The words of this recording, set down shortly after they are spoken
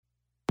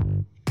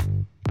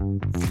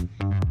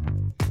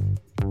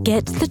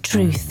Get the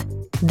truth,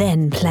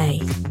 then play.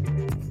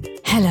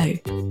 Hello,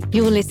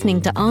 you're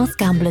listening to Ask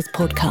Gamblers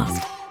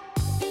podcast.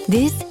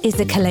 This is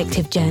a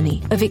collective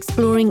journey of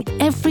exploring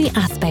every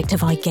aspect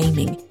of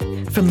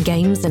iGaming, from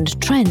games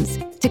and trends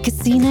to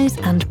casinos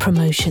and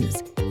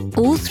promotions,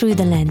 all through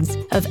the lens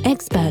of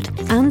expert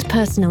and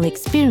personal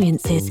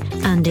experiences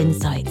and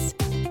insights.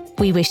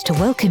 We wish to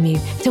welcome you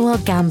to our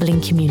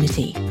gambling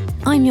community.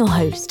 I'm your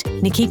host,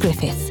 Nikki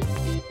Griffiths.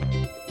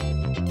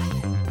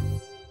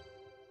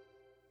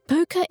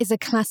 Poker is a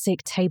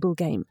classic table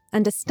game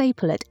and a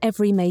staple at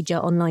every major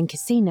online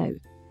casino.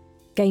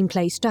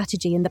 Gameplay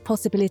strategy and the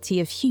possibility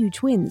of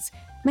huge wins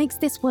makes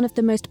this one of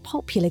the most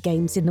popular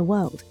games in the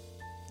world.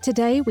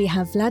 Today we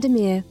have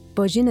Vladimir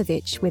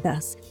Bojinovic with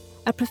us,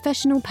 a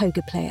professional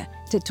poker player,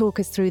 to talk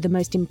us through the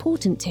most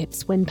important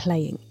tips when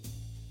playing.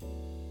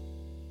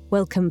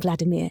 Welcome,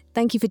 Vladimir.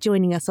 Thank you for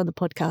joining us on the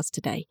podcast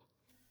today.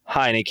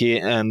 Hi, Nikki.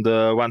 And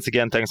once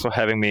again, thanks for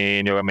having me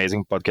in your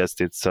amazing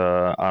podcast. It's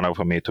an honor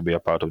for me to be a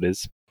part of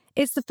this.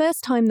 It's the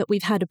first time that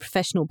we've had a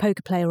professional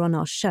poker player on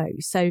our show,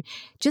 so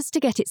just to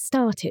get it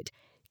started,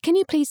 can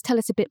you please tell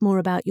us a bit more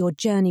about your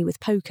journey with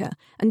poker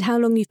and how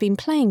long you've been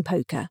playing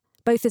poker,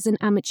 both as an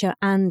amateur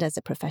and as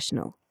a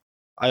professional?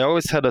 I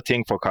always had a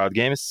thing for card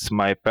games.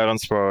 My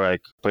parents were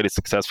pretty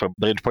successful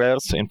bridge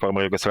players in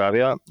former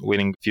Yugoslavia,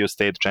 winning few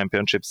state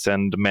championships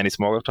and many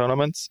smaller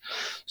tournaments.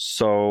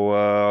 So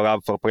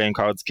love for playing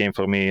cards came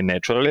for me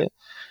naturally.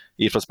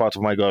 It was part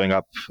of my growing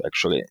up,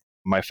 actually.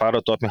 My father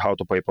taught me how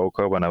to play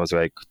poker when I was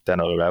 10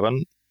 or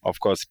 11.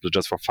 Of course, it was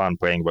just for fun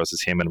playing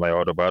versus him and my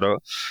older brother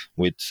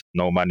with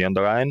no money on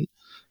the line.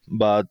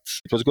 But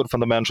it was good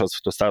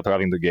fundamentals to start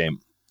loving the game.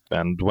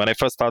 And when I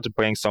first started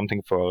playing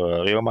something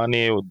for real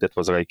money, that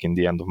was in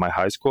the end of my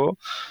high school.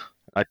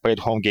 I played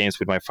home games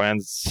with my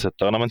friends,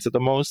 tournaments at the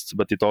most,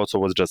 but it also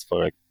was just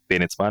for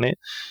peanuts money.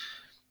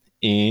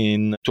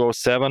 In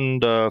 2007,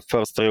 the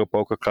first real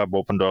poker club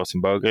opened doors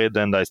in Belgrade,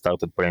 and I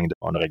started playing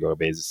on a regular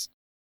basis.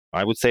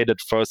 I would say that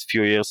first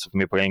few years of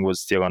me playing was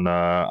still on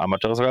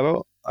amateur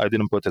level. I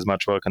didn't put as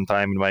much work and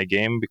time in my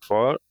game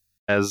before,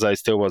 as I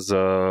still was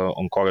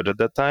on college at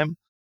that time.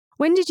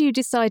 When did you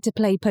decide to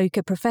play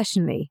poker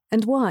professionally,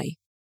 and why?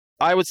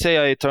 I would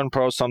say I turned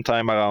pro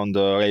sometime around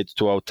late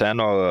 2010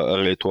 or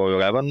early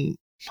 2011.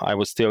 I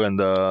was still in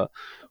the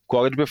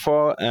college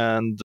before,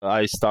 and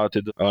I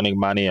started earning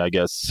money, I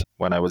guess,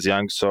 when I was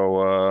young.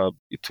 So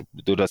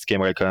it just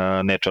came like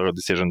a natural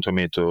decision to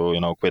me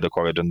to, quit the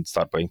college and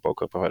start playing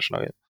poker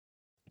professionally.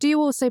 Do you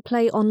also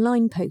play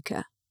online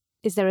poker?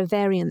 Is there a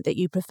variant that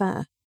you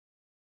prefer?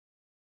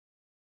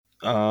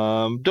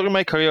 During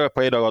my career, I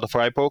played a lot of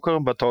live poker,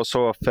 but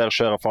also a fair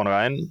share of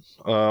online.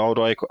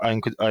 Although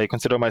I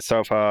consider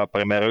myself a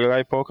primarily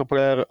live poker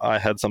player, I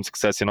had some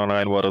success in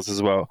online waters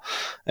as well,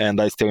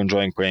 and I still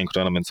enjoy playing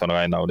tournaments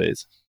online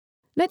nowadays.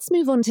 Let's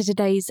move on to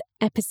today's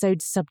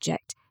episode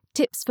subject,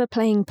 tips for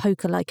playing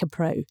poker like a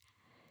pro.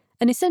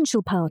 An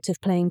essential part of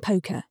playing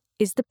poker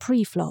is the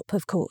pre-flop,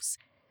 of course.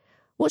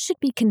 What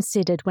should be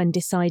considered when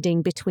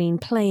deciding between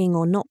playing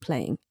or not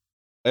playing?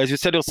 As you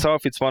said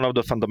yourself, it's one of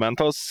the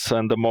fundamentals,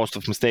 and the most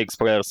of mistakes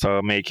players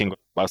are making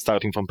are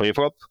starting from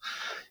pre-flop.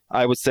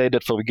 I would say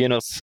that for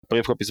beginners,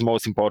 pre-flop is the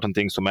most important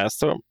thing to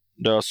master.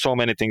 There are so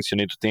many things you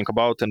need to think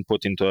about and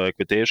put into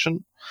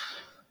equitation.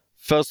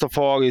 First of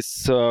all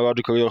is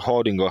logical your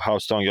holding or how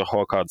strong your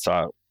hold cards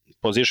are.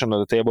 Position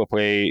on the table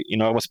play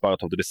enormous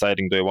part of the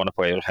deciding do you want to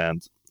play your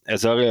hand.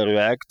 As earlier you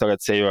act,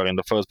 let's say you are in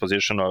the first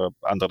position or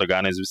under the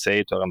gun as we say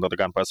it, or under the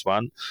gun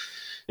 +1,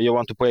 you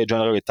want to play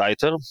generally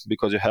tighter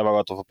because you have a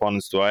lot of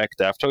opponents to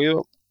act after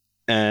you,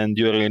 and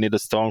you really need a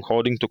strong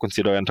holding to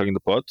consider entering the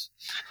pot.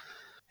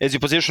 As your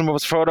position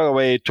moves further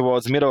away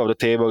towards the middle of the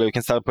table, you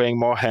can start playing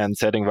more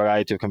hands, adding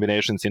variety of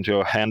combinations into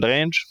your hand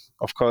range.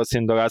 Of course,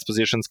 in the last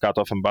positions,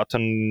 cutoff and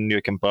button,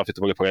 you can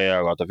profitably play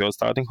a lot of your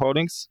starting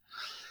holdings.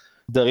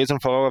 The reason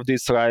for all of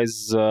this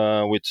lies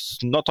with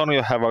not only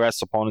you have less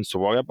opponents to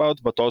worry about,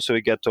 but also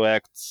you get to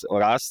act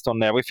last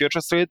on every future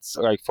street,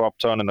 like flop,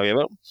 turn, and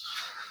river.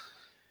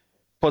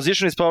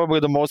 Position is probably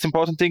the most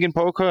important thing in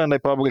poker, and I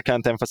probably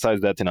can't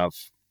emphasize that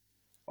enough.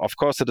 Of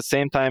course, at the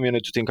same time, you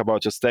need to think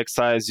about your stack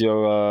size,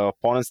 your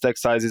opponent's stack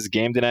sizes,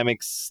 game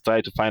dynamics,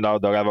 try to find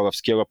out the level of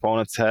skill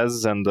opponents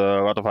has, and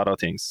a lot of other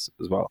things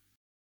as well.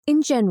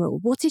 In general,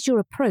 what is your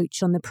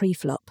approach on the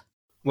pre-flop?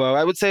 Well,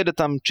 I would say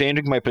that I'm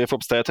changing my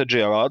pre-flop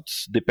strategy a lot,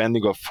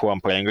 depending on who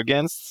I'm playing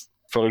against.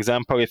 For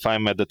example, if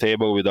I'm at the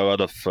table with a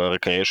lot of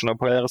recreational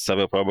players, I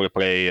will probably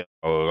play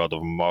a lot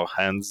of more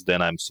hands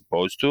than I'm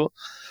supposed to,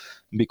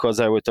 because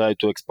I will try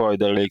to exploit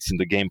the leaks in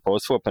the game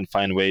post-flop and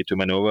find a way to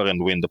maneuver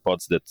and win the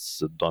pots that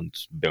don't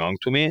belong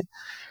to me.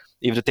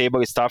 If the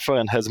table is tougher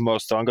and has more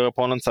stronger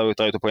opponents, I will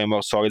try to play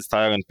more solid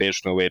style and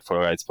patiently wait for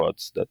the right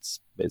spots. That's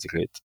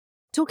basically it.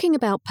 Talking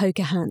about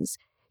poker hands,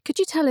 could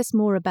you tell us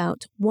more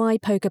about why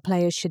poker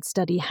players should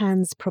study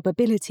hands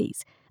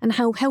probabilities and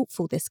how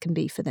helpful this can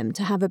be for them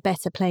to have a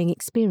better playing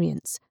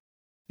experience?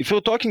 If you're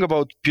talking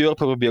about pure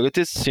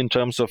probabilities in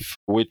terms of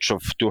which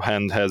of two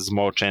hand has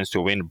more chance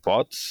to win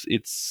pots,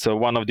 it's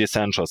one of the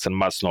essentials and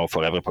must know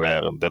for every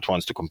player that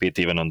wants to compete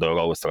even on the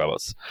lowest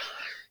levels.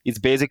 It's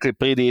basically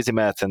pretty easy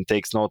math and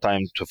takes no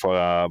time for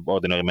an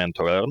ordinary man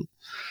to learn.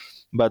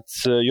 But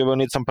you will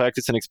need some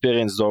practice and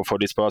experience, though, for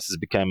this process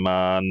become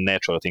a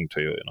natural thing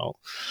to you,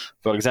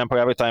 For example,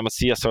 every time I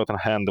see a certain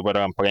hand,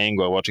 whether I'm playing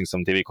or watching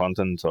some TV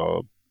content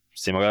or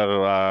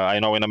similar, I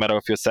know in a matter of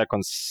a few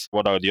seconds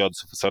what are the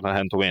odds of a certain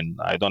hand to win.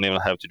 I don't even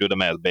have to do the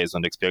math based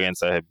on the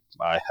experience I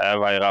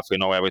have. I roughly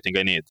know everything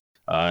I need.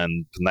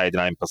 And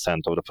 99%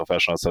 of the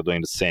professionals are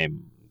doing the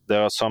same.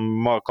 There are some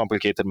more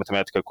complicated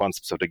mathematical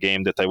concepts of the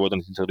game that I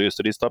wouldn't introduce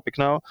to this topic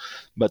now.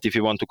 But if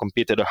you want to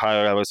compete at the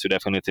higher levels, you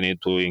definitely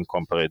need to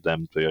incorporate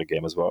them to your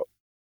game as well.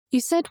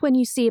 You said when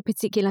you see a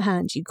particular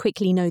hand, you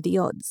quickly know the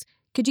odds.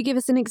 Could you give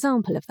us an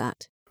example of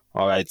that?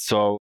 All right,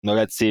 so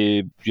let's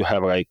say you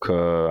have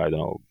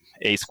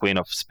ace queen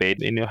of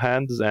spade in your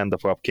hands, and the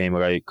flop came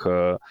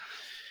 10-7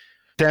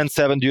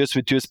 deuce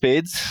with two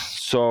spades.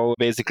 So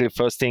basically,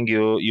 first thing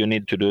you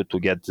need to do to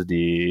get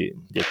the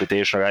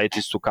equitation right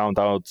is to count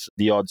out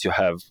the odds you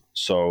have.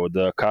 So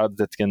the card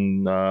that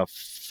can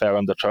fare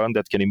on the turn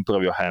that can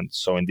improve your hand.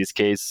 So in this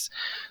case,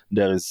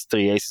 there is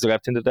 3 aces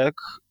left in the deck,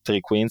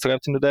 3 queens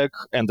left in the deck,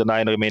 and the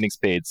 9 remaining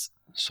spades.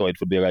 So it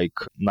would be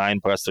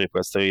 9 plus 3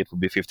 plus 3, it would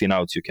be 15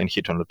 outs you can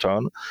hit on the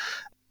turn.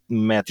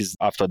 Math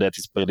after that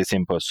is pretty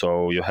simple.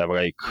 So you have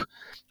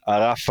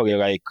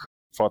roughly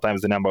 4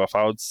 times the number of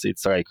outs.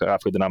 It's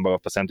roughly the number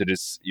of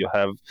percentages you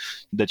have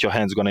that your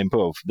hand's going to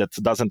improve. That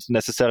doesn't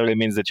necessarily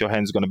mean that your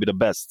hand's going to be the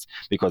best,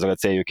 because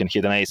let's say you can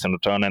hit an ace on the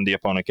turn and the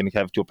opponent can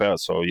have 2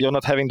 pairs. So you're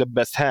not having the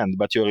best hand,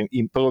 but you're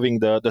improving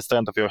the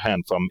strength of your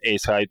hand from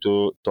ace high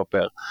to top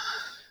pair.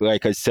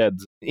 Like I said,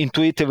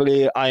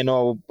 intuitively, I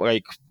know,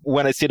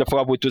 when I see the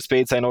flop with 2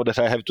 spades, I know that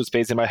I have 2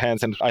 spades in my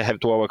hands and I have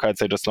 2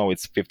 overcards. I just know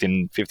it's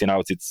 15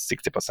 outs, it's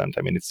 60%.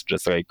 I mean, it's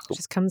just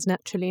just comes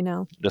naturally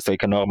now. Just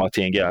like a normal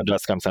thing, yeah,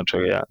 just comes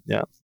naturally,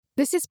 yeah.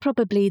 This is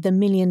probably the $1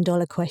 million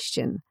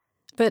question.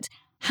 But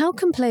how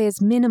can players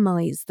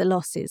minimize the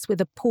losses with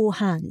a poor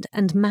hand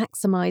and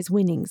maximize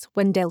winnings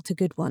when dealt a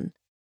good one?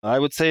 I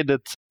would say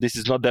that this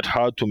is not that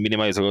hard to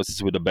minimize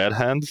losses with a bad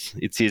hand.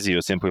 It's easy.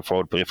 You simply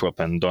fold pre-flop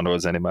and don't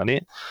lose any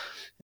money.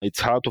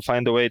 It's hard to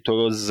find a way to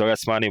lose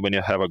less money when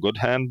you have a good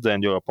hand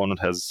and your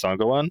opponent has a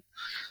stronger one.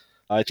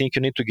 I think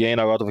you need to gain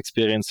a lot of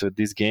experience with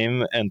this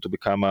game and to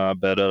become a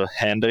better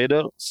hand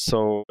reader.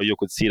 So you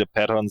could see the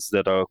patterns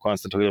that are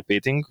constantly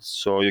repeating.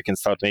 So you can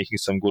start making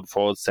some good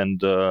folds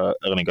and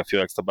earning a few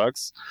extra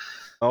bucks.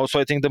 Also,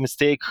 I think the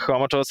mistake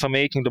amateurs are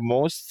making the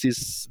most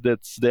is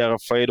that they are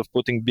afraid of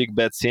putting big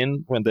bets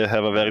in when they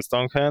have a very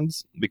strong hand,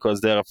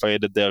 because they're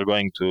afraid that they're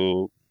going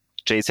to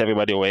chase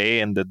everybody away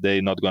and that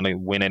they're not going to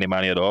win any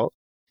money at all.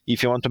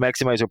 If you want to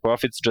maximize your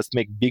profits, just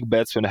make big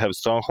bets when you have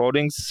strong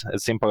holdings,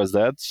 as simple as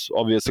that.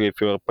 Obviously,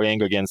 if you're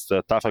playing against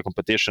a tougher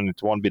competition,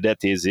 it won't be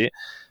that easy,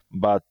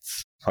 but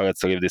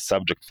let's leave this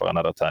subject for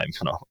another time,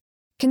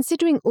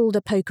 Considering all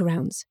the poker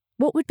rounds,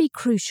 what would be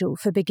crucial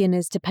for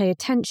beginners to pay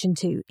attention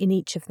to in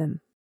each of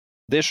them?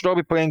 They should all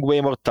be playing way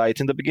more tight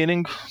in the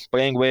beginning,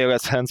 playing way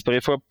less hands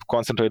pre-flop,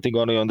 concentrating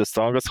only on the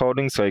strongest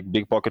holdings, like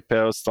big pocket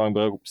pairs,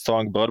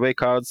 strong Broadway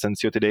cards, and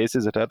suited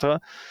aces,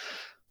 etc.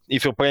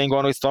 If you're playing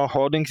only strong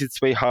holdings,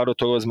 it's way harder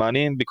to lose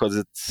money because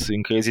it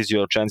increases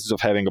your chances of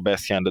having a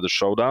best hand at the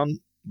showdown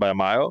by a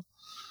mile.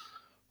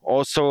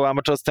 Also,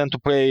 amateurs tend to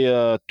play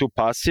too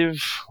passive,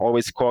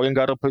 always calling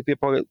other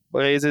people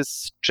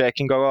raises,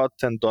 checking a lot,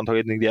 and don't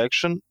reading the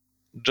action.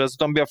 Just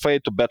don't be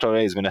afraid to bet or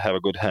raise when you have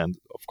a good hand.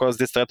 Of course,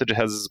 this strategy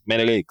has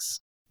many leaks,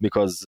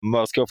 because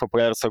more skillful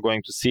players are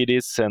going to see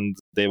this and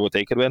they will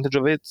take advantage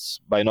of it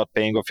by not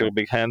paying off your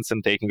big hands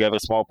and taking every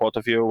small pot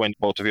of you when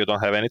both of you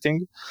don't have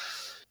anything.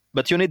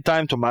 But you need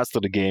time to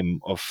master the game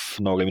of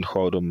No Limit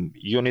Hold'em.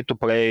 You need to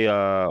play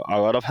a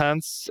lot of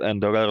hands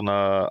and learn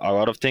a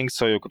lot of things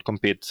so you could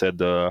compete at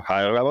the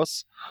higher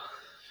levels.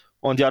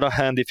 On the other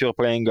hand, if you're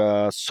playing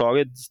a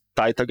solid,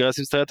 tight,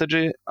 aggressive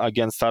strategy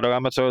against other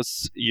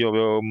amateurs, you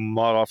will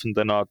more often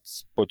than not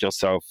put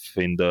yourself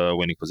in the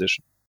winning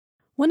position.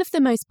 One of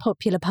the most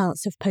popular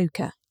parts of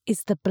poker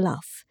is the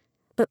bluff,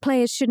 but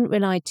players shouldn't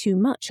rely too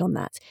much on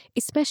that,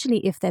 especially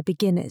if they're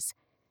beginners.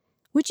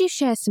 Would you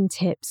share some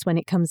tips when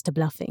it comes to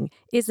bluffing?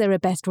 Is there a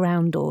best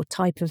round or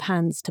type of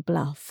hands to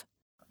bluff?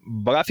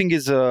 Bluffing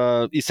is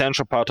an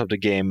essential part of the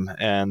game,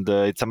 and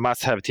it's a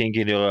must-have thing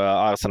in your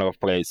arsenal of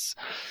plays.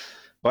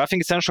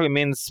 Bluffing essentially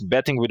means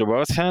betting with the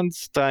worst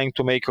hands, trying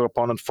to make your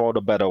opponent fold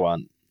a better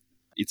one.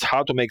 It's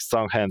hard to make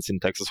strong hands in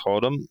Texas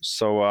Hold'em,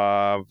 so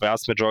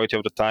vast majority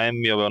of the time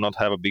you will not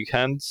have a big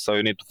hand, so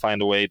you need to find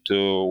a way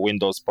to win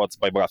those spots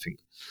by bluffing.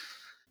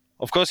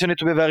 Of course, you need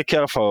to be very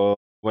careful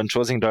when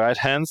choosing the right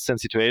hands and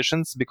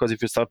situations, because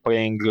if you start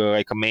playing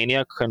like a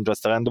maniac and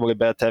just randomly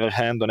bet every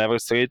hand on every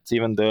street,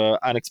 even the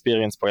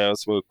unexperienced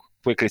players will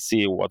quickly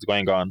see what's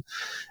going on,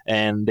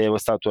 and they will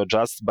start to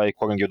adjust by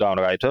calling you down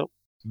lighter.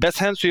 Best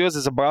hands to use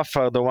as a bluff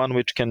are the one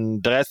which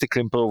can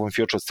drastically improve on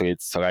future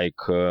streets, like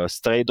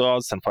straight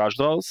draws and flush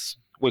draws,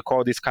 We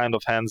call this kind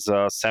of hands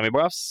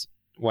semi-bluffs.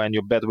 When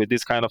you bet with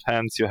this kind of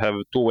hands, you have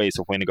two ways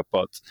of winning a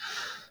pot.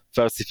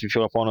 First, if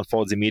your opponent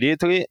folds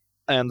immediately,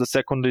 and the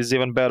second is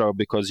even better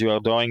because you are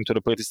drawing to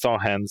the pretty strong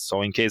hands.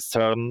 So in case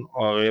turn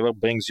or river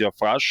brings you a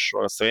flush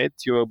or a straight,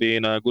 you will be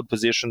in a good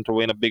position to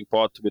win a big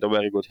pot with a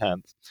very good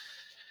hand.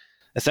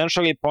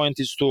 Essentially, point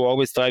is to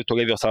always try to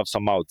leave yourself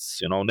some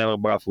outs. Never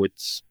bluff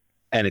with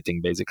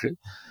anything, basically.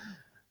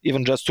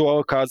 Even just 2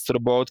 overcards to the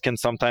board can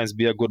sometimes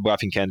be a good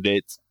bluffing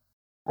candidate.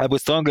 I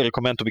would strongly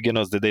recommend to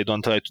beginners that they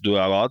don't try to do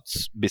a lot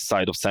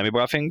beside of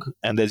semi-bluffing.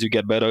 And as you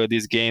get better at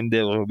this game,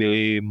 there will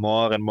be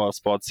more and more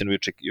spots in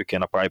which you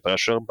can apply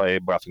pressure by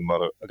bluffing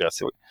more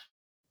aggressively.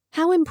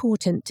 How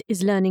important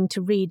is learning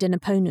to read an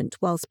opponent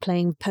whilst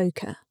playing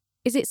poker?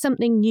 Is it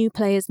something new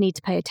players need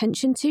to pay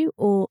attention to,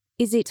 or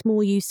is it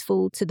more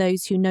useful to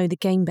those who know the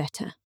game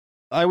better?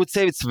 I would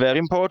say it's very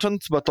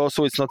important, but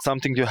also it's not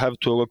something you have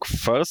to look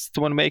first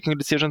when making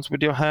decisions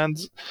with your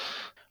hands.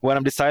 When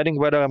I'm deciding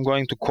whether I'm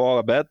going to call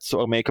a bet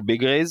or make a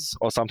big raise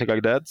or something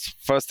like that,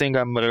 first thing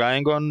I'm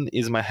relying on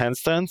is my hand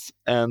stance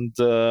and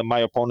my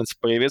opponent's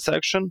previous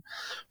action,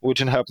 which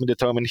can help me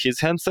determine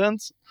his hand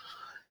stance.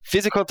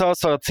 Physical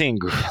tells are a thing.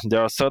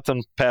 There are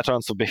certain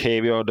patterns of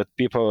behavior that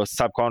people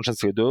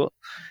subconsciously do,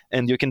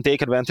 and you can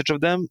take advantage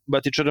of them,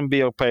 but it shouldn't be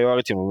your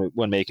priority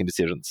when making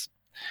decisions.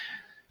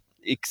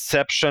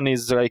 Exception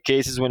is like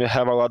cases when you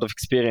have a lot of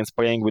experience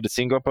playing with a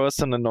single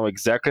person and know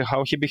exactly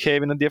how he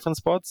behaves in the different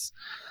spots.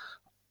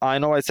 I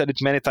know I said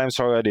it many times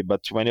already,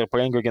 but when you're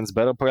playing against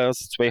better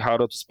players, it's way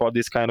harder to spot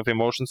these kind of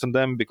emotions in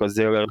them because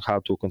they learn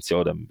how to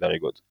conceal them very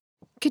good.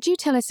 Could you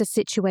tell us a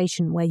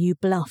situation where you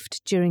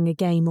bluffed during a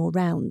game or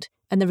round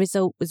and the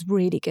result was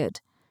really good?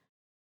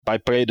 I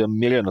played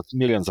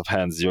millions of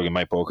hands during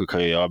my poker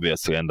career,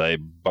 obviously, and I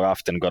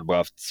bluffed and got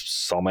bluffed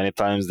so many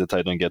times that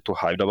I don't get too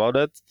hyped about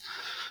it.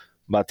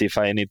 But if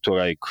I need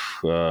to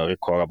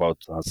recall about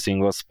a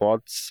single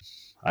spot,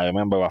 I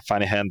remember a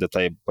funny hand that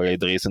I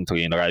played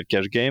recently in a live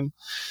cash game.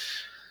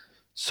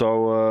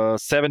 So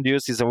 7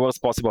 deuce is the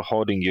worst possible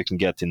holding you can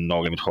get in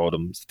no limit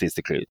hold'em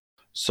statistically.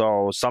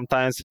 So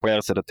sometimes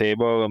players at the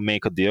table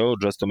make a deal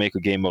just to make a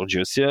game more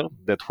juicier,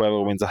 that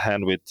whoever wins a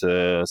hand with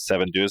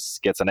 7 deuce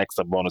gets an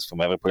extra bonus from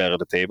every player at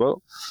the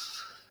table.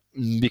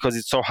 Because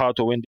it's so hard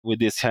to win with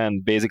this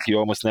hand, basically you're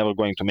almost never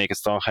going to make a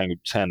strong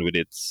hand with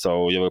it.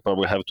 So you will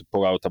probably have to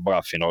pull out a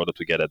bluff in order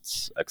to get that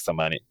extra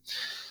money.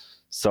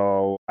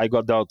 So I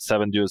got out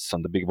 7 deuce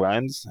on the big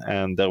blinds,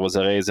 and there was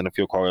a raise and a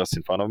few callers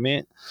in front of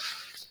me.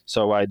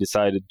 So I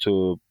decided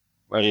to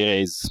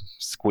re-raise,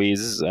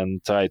 squeeze,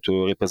 and try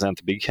to represent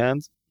a big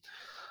hand,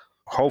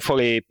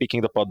 hopefully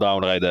picking the pot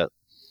down right there.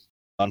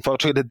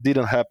 Unfortunately, that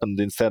didn't happen.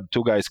 Instead,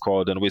 2 guys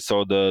called, and we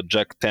saw the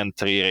Jack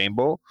 10-3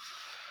 rainbow.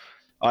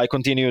 I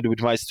continued with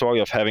my story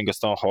of having a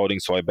strong holding,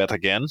 so I bet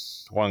again.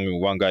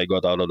 One guy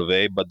got out of the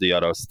way, but the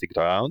other sticked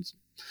around.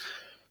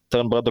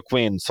 Turn brought the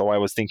queen, so I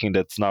was thinking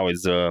that now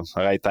is the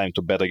right time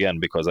to bet again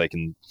because I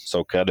can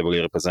so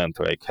credibly represent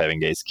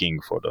having ace king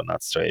for the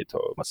nut straight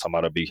or some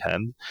other big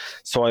hand.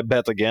 So I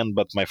bet again,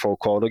 but my four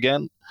called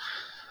again.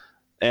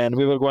 And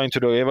we were going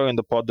to the river in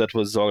the pot that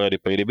was already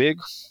pretty big.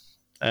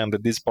 And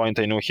at this point,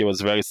 I knew he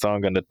was very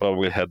strong and that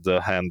probably had the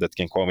hand that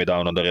can call me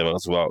down on the river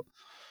as well.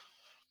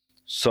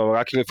 So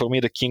luckily for me,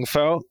 the king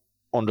fell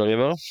on the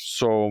river,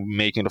 so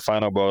making the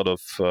final board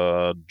of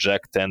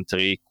Jack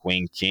 10-3,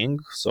 Queen King.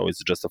 So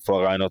it's just a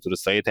 4-liner to the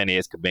straight, any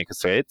ace could make a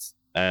straight.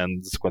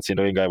 And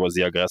considering I was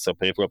the aggressor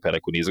pre-flop, I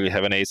could easily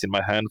have an ace in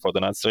my hand for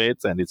the nut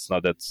straight, and it's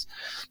not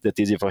that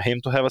easy for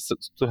him to have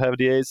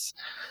the ace.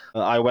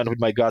 I went with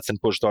my guts and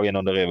pushed all in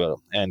on the river,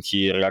 and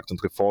he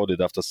reluctantly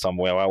folded after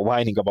somewhere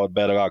whining about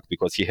better luck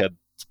because he had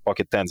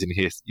pocket tens in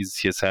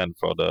his hand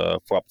for the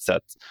flop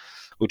set,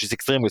 which is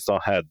extremely strong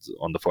hand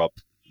on the flop.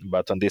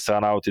 But on this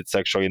run out, it's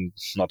actually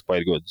not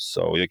quite good.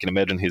 So you can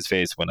imagine his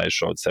face when I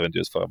showed 7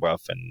 deuce for a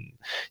bluff, and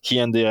he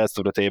and the rest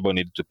of the table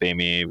needed to pay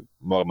me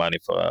more money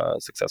for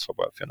a successful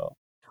bluff,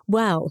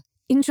 Wow,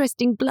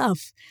 interesting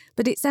bluff,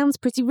 but it sounds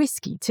pretty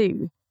risky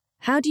too.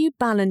 How do you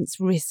balance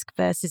risk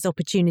versus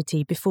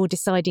opportunity before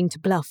deciding to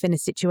bluff in a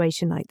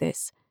situation like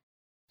this?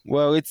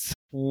 Well, it's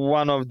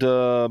one of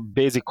the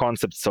basic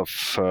concepts of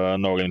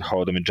no limit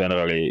hold'em in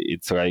generally.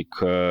 It's like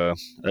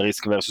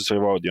risk versus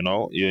reward,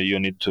 You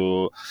need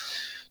to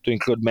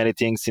include many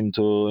things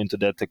into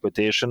that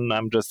equation.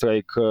 I'm just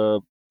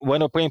when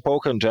you're playing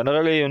poker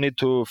generally, you need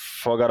to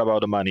forget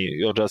about the money.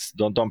 You just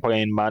don't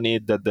play in money.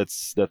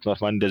 That's not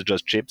money. That's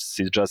just chips.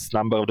 It's just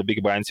number of the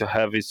big blinds you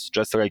have. It's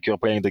just like you're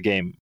playing the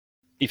game.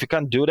 If you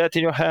can't do that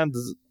in your hand,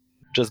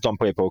 just don't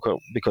play poker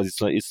because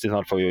it's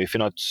not for you. If you're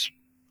not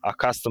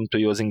accustomed to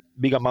using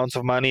big amounts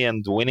of money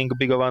and winning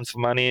big amounts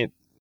of money,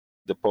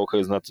 the poker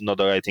is not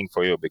the right thing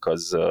for you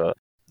because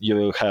you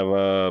will have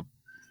a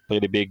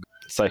pretty big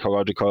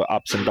psychological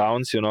ups and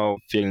downs,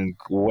 feeling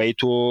way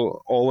too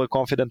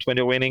overconfident when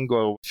you're winning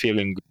or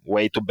feeling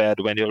way too bad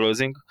when you're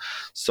losing.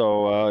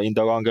 So in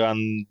the long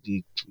run,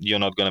 you're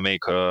not going to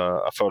make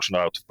a fortune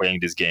out of playing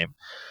this game.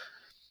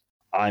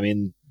 I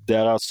mean,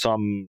 there are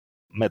some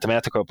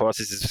mathematical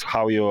processes,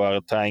 how you are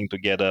trying to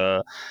get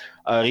a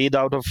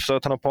readout of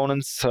certain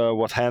opponents.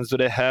 What hands do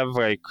they have,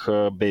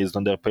 based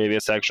on their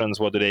previous actions?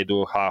 What do they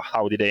do?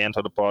 How did they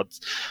enter the pot?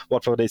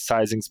 What were they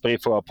sizings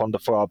pre-flop, on the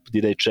flop?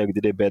 Did they check?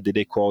 Did they bet? Did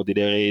they call? Did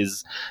they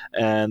raise?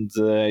 And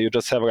you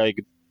just have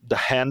the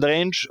hand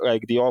range,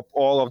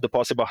 all of the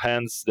possible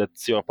hands that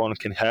your opponent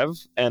can have,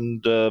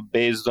 and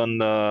based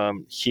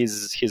on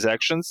his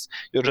actions,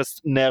 you're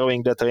just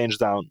narrowing that range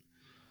down.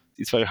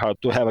 It's very hard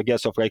to have a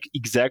guess of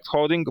exact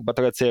holding, but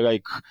let's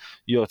say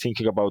you're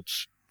thinking about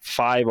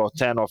 5 or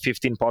 10 or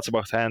 15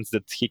 possible hands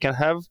that he can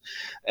have,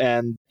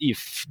 and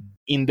if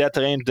in that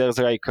range there's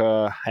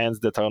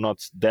hands that are not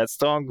that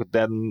strong,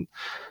 then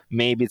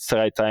maybe it's the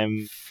right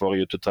time for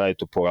you to try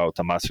to pull out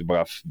a massive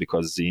bluff,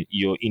 because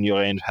you in your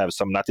range have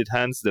some nutted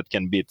hands that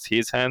can beat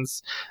his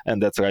hands,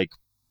 and that's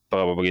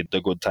probably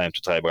the good time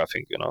to try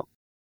bluffing.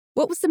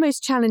 What was the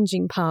most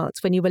challenging part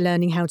when you were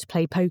learning how to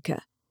play poker?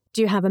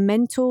 Do you have a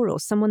mentor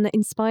or someone that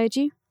inspired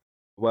you?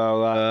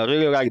 Well, I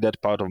really like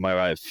that part of my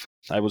life.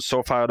 I was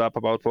so fired up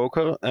about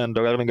poker and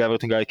learning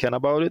everything I can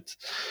about it.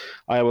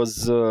 I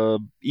was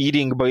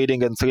eating,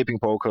 breathing, and sleeping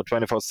poker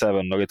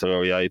 24/7,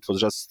 literally. It was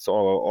just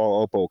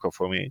all poker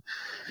for me.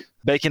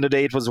 Back in the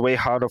day, it was way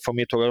harder for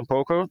me to learn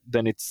poker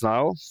than it's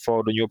now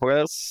for the new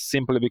players,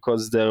 simply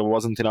because there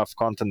wasn't enough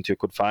content you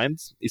could find,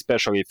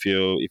 especially if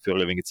you're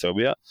living in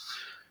Serbia.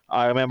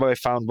 I remember I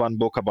found one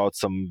book about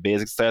some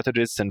basic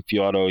strategies and a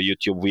few other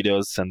YouTube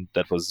videos, and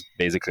that was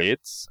basically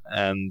it.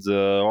 And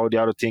all the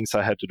other things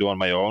I had to do on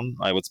my own.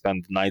 I would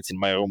spend nights in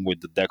my room with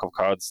the deck of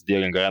cards,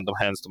 dealing random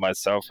hands to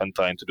myself and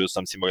trying to do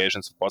some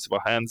simulations of possible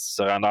hands,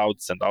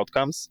 runouts, and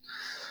outcomes.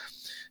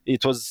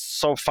 It was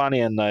so funny,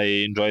 and I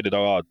enjoyed it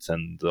a lot.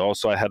 And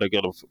also I had a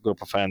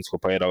group of friends who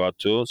played a lot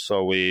too,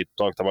 so we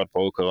talked about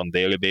poker on a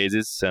daily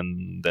basis,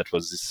 and that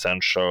was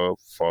essential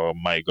for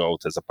my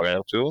growth as a player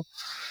too.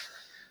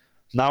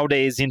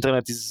 Nowadays,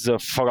 internet is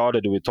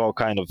flooded with all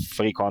kind of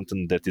free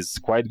content that is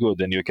quite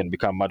good, and you can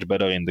become much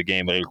better in the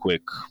game real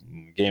quick.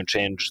 Game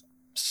changed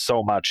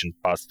so much in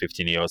past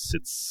 15 years.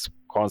 It's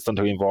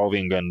constantly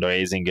evolving and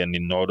raising, and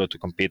in order to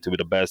compete with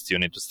the best, you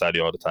need to study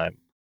all the time.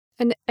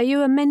 And are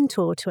you a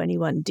mentor to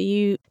anyone? Do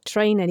you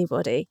train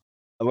anybody?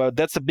 Well,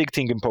 that's a big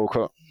thing in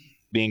poker,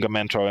 being a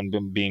mentor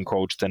and being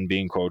coached and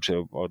being coached.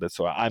 Or that's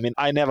why. I mean,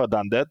 I never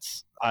done that.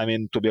 I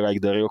mean, to be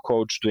the real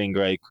coach, doing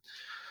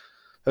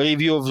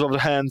reviews of the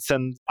hands,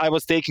 and I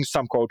was taking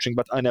some coaching,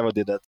 but I never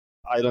did that.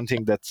 I don't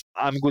think that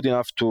I'm good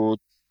enough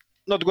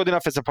not good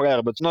enough as a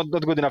player, but not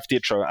good enough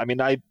teacher. I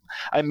mean, I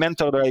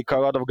mentored a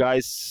lot of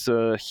guys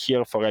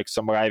here for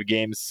some live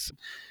games.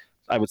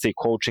 I would say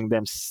coaching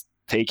them,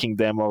 taking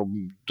them, or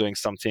doing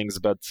some things,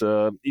 but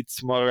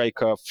it's more a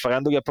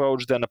friendly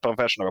approach than a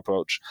professional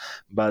approach.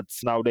 But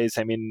nowadays,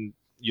 I mean,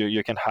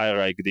 you can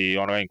hire the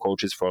online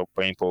coaches for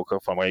playing poker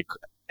from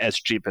as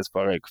cheap as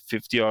for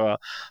 $50 or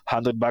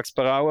 $100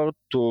 per hour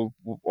to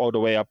all the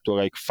way up to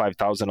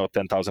 $5,000 or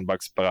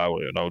 $10,000 per hour,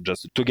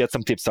 just to get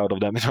some tips out of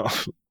them,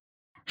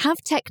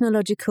 Have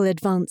technological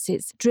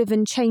advances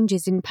driven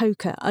changes in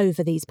poker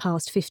over these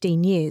past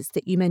 15 years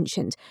that you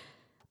mentioned?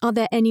 Are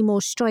there any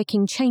more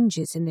striking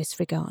changes in this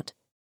regard?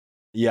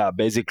 Yeah,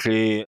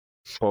 basically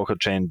poker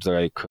changed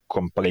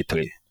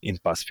completely in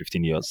past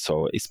 15 years.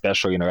 So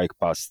especially in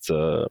past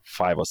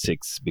 5 or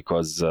 6,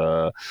 because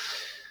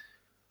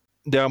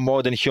there are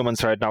more than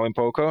humans right now in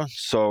poker.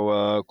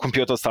 So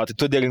computers started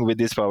to dealing with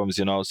these problems,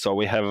 So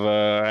we have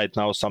right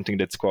now something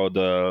that's called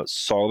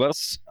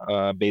solvers.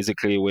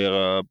 Basically,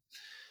 where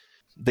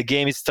the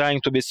game is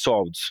trying to be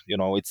solved.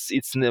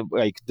 It's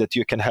that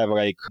you can have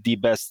the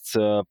best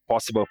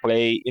possible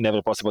play in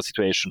every possible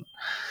situation.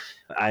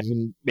 I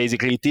mean,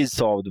 basically it is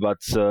solved, but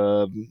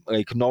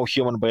no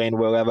human brain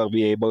will ever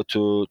be able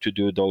to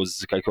do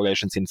those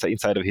calculations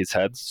inside of his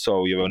head.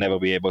 So you will never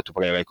be able to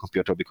play a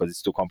computer because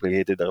it's too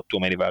complicated. There are too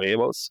many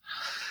variables.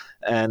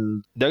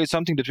 And there is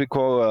something that we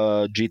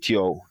call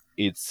GTO.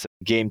 It's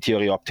game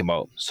theory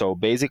optimal. So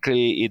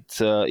basically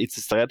it's a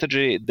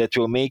strategy that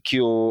will make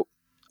you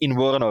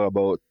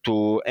invulnerable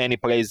to any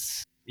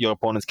plays your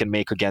opponents can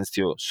make against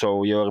you.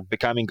 So you're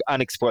becoming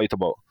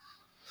unexploitable.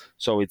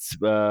 So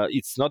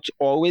it's not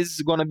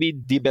always gonna be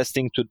the best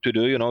thing to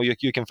do.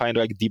 You can find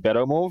the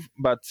better move,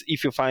 but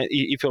if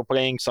you're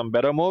playing some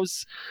better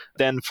moves,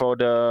 then for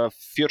the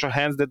future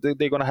hands that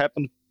they're gonna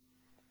happen,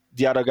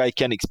 the other guy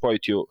can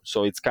exploit you.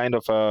 So it's kind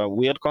of a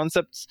weird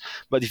concept,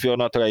 but if you're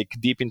not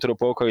deep into the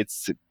poker,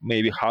 it's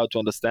maybe hard to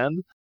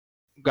understand.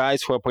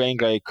 Guys who are playing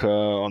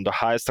on the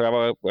highest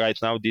level right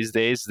now these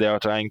days, they are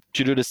trying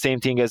to do the same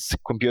thing as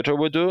computer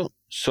would do.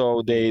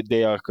 So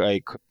they are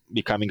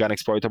becoming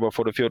unexploitable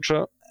for the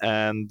future.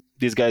 And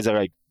these guys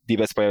are the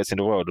best players in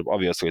the world,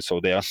 obviously. So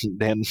they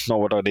know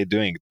what are they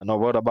doing. No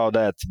word about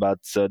that. But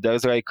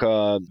there's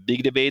a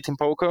big debate in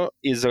poker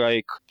is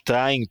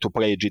trying to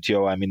play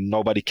GTO. I mean,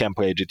 nobody can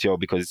play GTO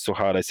because it's so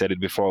hard. I said it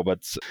before.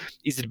 But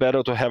is it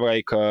better to have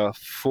a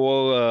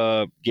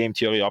full game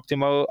theory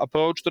optimal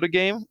approach to the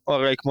game,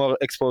 or more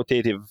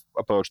exploitative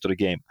approach to the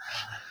game?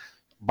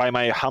 By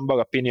my humble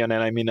opinion,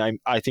 and I mean,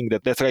 I think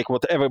that's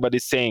what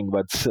everybody's saying,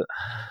 but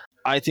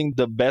I think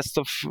the best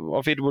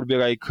of it would be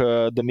like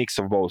the mix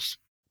of both.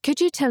 Could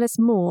you tell us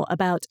more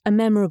about a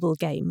memorable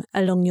game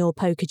along your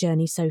poker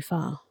journey so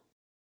far?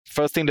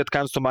 First thing that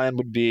comes to mind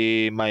would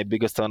be my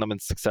biggest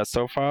tournament success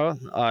so far.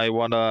 I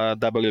won a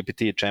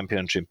WPT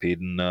championship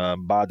in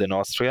Baden,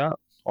 Austria,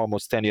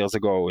 almost 10 years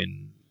ago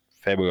in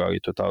February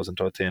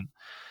 2013.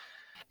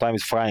 Time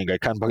is flying. I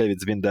can't believe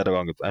it's been that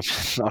long,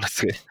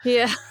 honestly.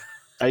 Yeah.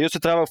 I used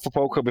to travel for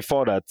poker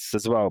before that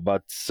as well,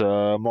 but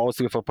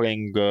mostly for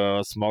playing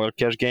smaller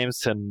cash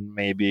games and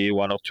maybe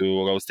one or two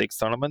low stakes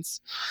tournaments.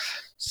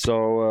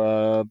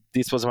 So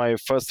this was my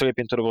first trip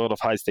into the world of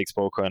high stakes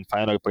poker and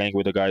finally playing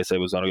with the guys I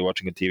was only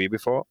watching on TV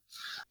before.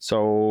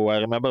 So I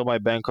remember my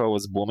bankroll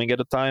was booming at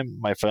the time.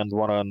 My friend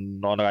won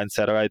an online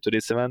satellite to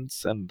this event,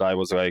 and I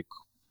was like,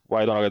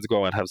 why don't let's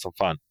go and have some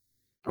fun?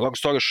 Long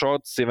story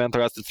short, the event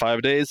lasted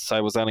 5 days.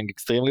 I was running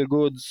extremely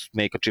good,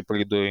 make a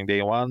triple during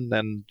day one,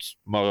 and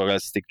more or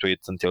less stick to it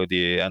until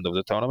the end of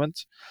the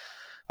tournament.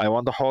 I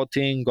won the whole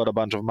thing, got a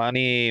bunch of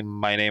money,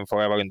 my name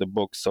forever in the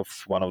books of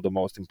one of the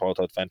most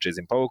important franchises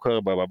in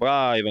poker, blah, blah,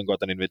 blah. I even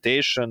got an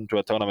invitation to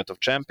a Tournament of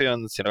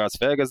Champions in Las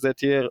Vegas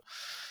that year.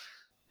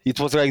 It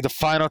was like the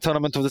final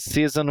tournament of the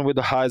season with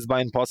the highest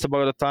buy-in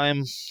possible at the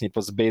time. It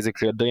was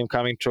basically a dream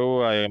coming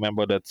true. I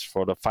remember that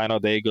for the final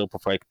day, a group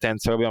of like 10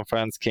 Serbian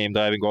friends came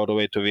driving all the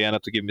way to Vienna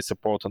to give me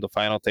support on the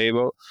final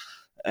table.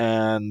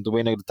 And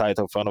winning the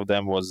title in front of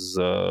them was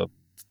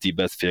the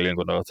best feeling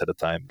on earth at the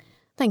time.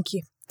 Thank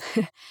you.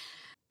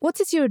 What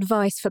is your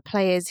advice for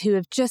players who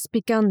have just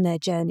begun their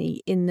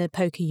journey in the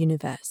poker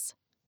universe?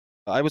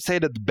 I would say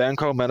that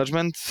bankroll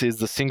management is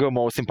the single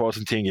most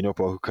important thing in your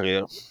poker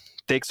career.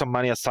 Take some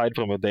money aside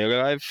from your daily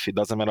life. It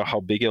doesn't matter how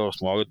big or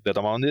small that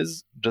amount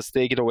is. Just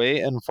take it away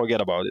and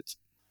forget about it.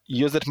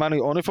 Use that money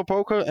only for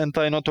poker and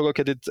try not to look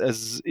at it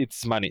as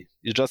it's money.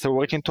 It's just a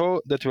working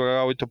tool that will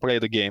allow you to play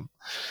the game.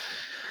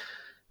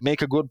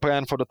 Make a good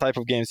plan for the type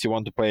of games you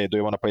want to play. Do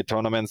you want to play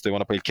tournaments? Do you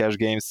want to play cash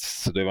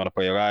games? Do you want to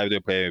play live? Do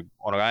you play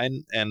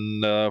online?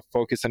 And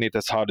focus on it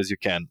as hard as you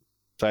can.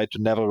 Try to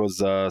never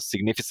lose a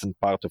significant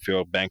part of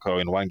your bankroll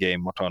in one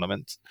game or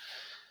tournament.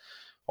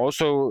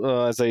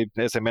 Also, as I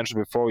mentioned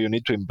before, you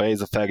need to embrace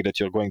the fact that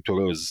you're going to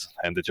lose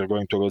and that you're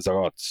going to lose a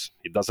lot.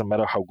 It doesn't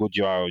matter how good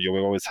you are, you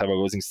will always have a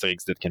losing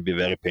streaks that can be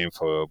very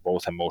painful,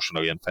 both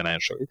emotionally and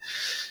financially.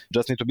 You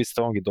just need to be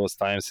strong in those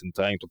times and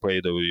trying to play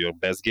your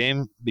best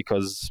game,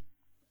 because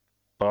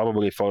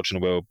probably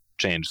fortune will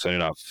change soon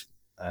enough.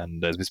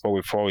 And as we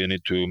spoke before, you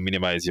need to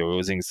minimize your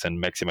losings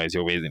and maximize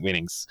your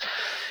winnings.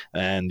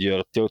 And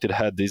your tilted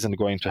head isn't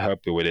going to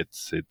help you with it.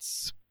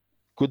 It's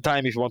good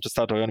time if you want to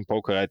start learning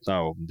poker right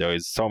now. There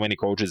is so many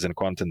coaches and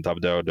content up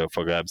there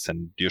for grabs,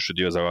 and you should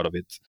use a lot of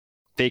it.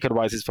 Take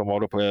advices from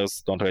other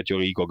players. Don't let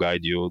your ego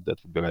guide you. That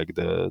would be like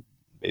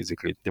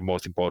basically the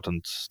most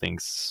important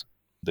things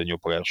the new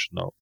player should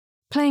know.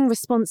 Playing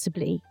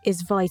responsibly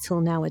is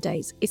vital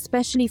nowadays,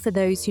 especially for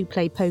those who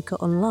play poker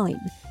online.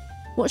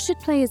 What should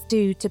players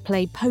do to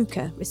play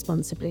poker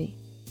responsibly?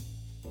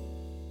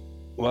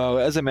 Well,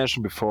 as I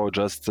mentioned before,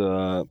 just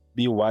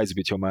be wise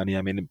with your money.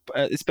 I mean,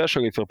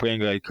 especially if you're playing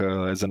like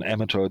as an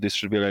amateur, this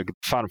should be like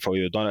fun for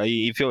you.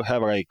 If you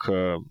have like,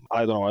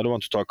 I don't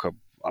want to talk a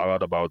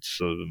lot about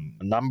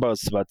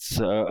numbers, but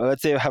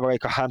let's say you have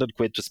like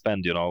 $100 to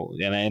spend,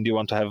 and you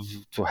want to have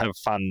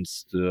fun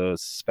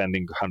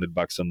spending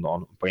 $100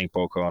 on playing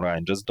poker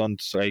online. Just don't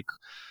like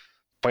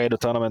play the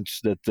tournament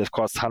that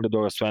costs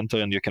 $100 to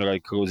enter and you can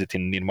like lose it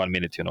in 1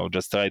 minute.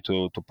 Just try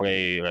to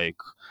play like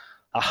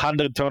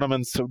 100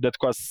 tournaments that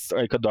cost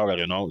like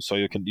 $1, so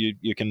you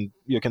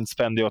can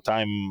spend your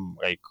time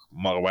like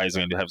more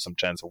wisely and you have some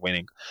chance of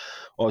winning.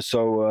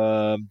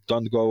 Also,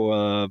 don't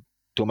go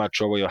too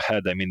much over your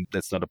head. I mean,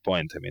 that's not the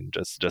point. I mean,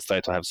 just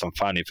try to have some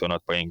fun. If you're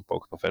not playing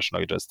poker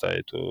professionally, just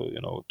try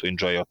to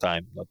enjoy your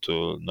time, not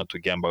to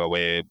gamble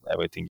away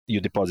everything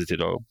you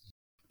deposited.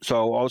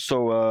 So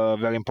also a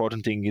very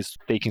important thing is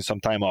taking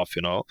some time off,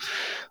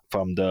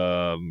 from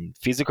the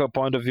physical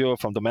point of view,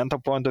 from the mental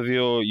point of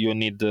view, you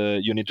need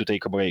to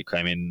take a break.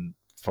 I mean,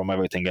 from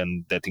everything,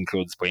 and that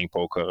includes playing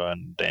poker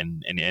and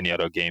then any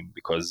other game,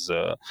 because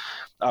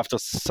after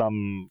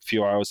some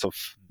few hours of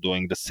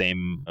doing the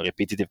same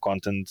repetitive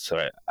content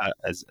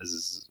as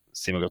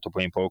similar to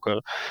playing poker,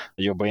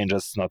 your brain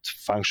just not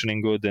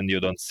functioning good and you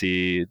don't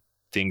see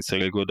things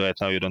really good right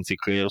now. You don't see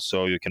clear,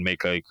 so you can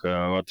make like a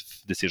lot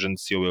of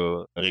decisions you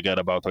will regret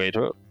about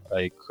later,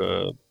 like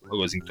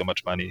losing too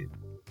much money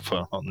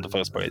on the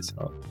first place.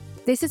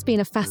 This has been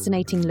a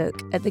fascinating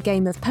look at the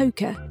game of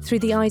poker through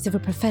the eyes of a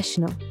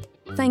professional.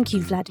 Thank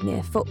you,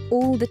 Vladimir, for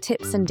all the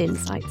tips and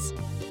insights.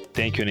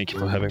 Thank you, Nikki,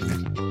 for having me.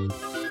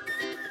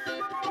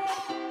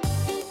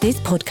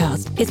 This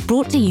podcast is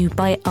brought to you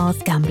by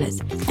Ask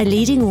Gamblers, a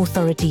leading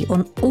authority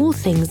on all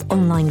things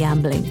online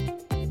gambling.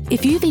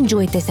 If you've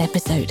enjoyed this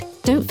episode,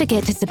 don't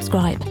forget to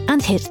subscribe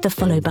and hit the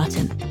follow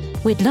button.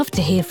 We'd love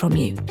to hear from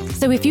you.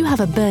 So if you have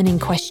a burning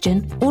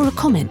question or a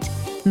comment,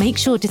 make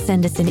sure to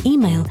send us an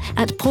email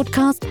at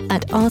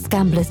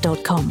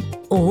podcast@askgamblers.com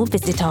or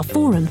visit our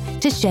forum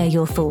to share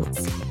your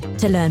thoughts.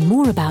 To learn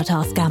more about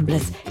Ask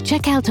Gamblers,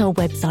 check out our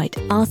website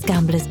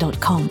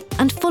askgamblers.com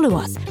and follow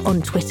us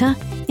on Twitter,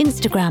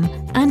 Instagram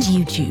and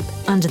YouTube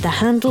under the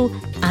handle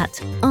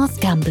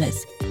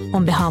 @AskGamblers.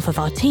 On behalf of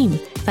our team,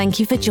 thank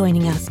you for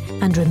joining us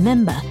and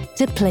remember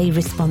to play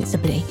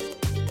responsibly.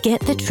 Get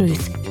the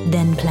truth,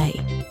 then play.